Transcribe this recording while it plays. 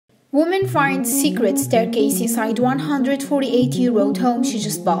Woman finds secret staircase inside 148-year-old home she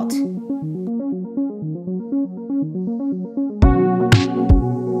just bought.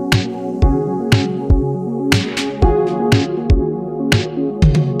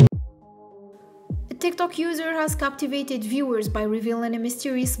 A TikTok user has captivated viewers by revealing a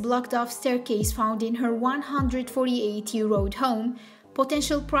mysterious blocked-off staircase found in her 148-year-old home.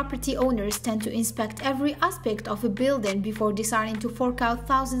 Potential property owners tend to inspect every aspect of a building before deciding to fork out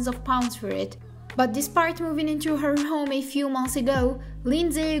thousands of pounds for it. But despite moving into her home a few months ago,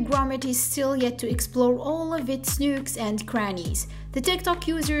 Lindsay Grummett is still yet to explore all of its nooks and crannies. The TikTok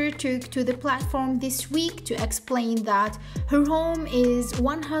user took to the platform this week to explain that her home is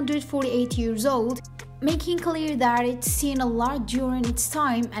 148 years old, making clear that it's seen a lot during its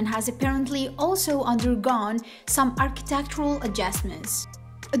time and has apparently also undergone some architectural adjustments.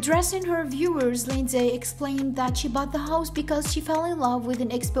 Addressing her viewers, Lindsay explained that she bought the house because she fell in love with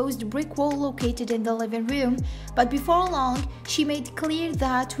an exposed brick wall located in the living room, but before long, she made clear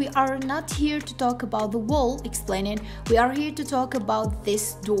that we are not here to talk about the wall, explaining, "We are here to talk about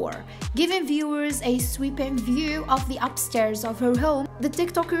this door." Giving viewers a sweeping view of the upstairs of her home, the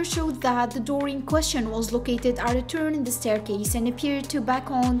TikToker showed that the door in question was located at a turn in the staircase and appeared to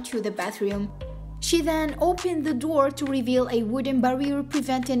back on to the bathroom. She then opened the door to reveal a wooden barrier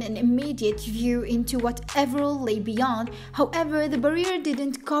preventing an immediate view into whatever lay beyond. However, the barrier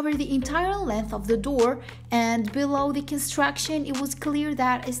didn't cover the entire length of the door, and below the construction it was clear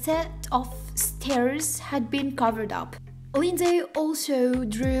that a set of stairs had been covered up. Lindsay also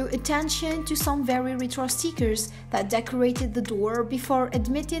drew attention to some very retro stickers that decorated the door before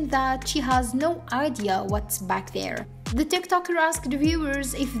admitting that she has no idea what's back there. The TikToker asked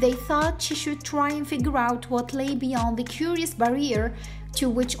viewers if they thought she should try and figure out what lay beyond the curious barrier, to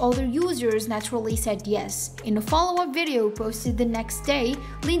which other users naturally said yes. In a follow-up video posted the next day,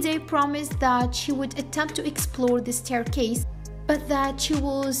 Lindsay promised that she would attempt to explore the staircase, but that she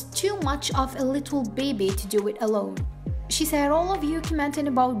was too much of a little baby to do it alone. She said, "All of you commenting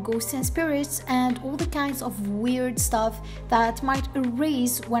about ghosts and spirits and all the kinds of weird stuff that might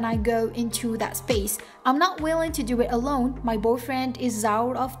arise when I go into that space. I'm not willing to do it alone. My boyfriend is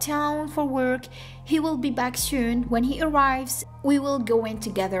out of town for work. He will be back soon. When he arrives, we will go in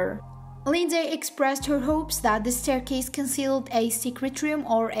together." Lindsay expressed her hopes that the staircase concealed a secret room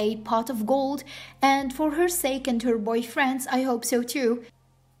or a pot of gold, and for her sake and her boyfriend's, I hope so too,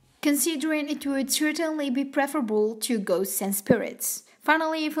 considering it would certainly be preferable to ghosts and spirits.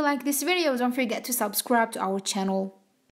 Finally, if you like this video, don't forget to subscribe to our channel.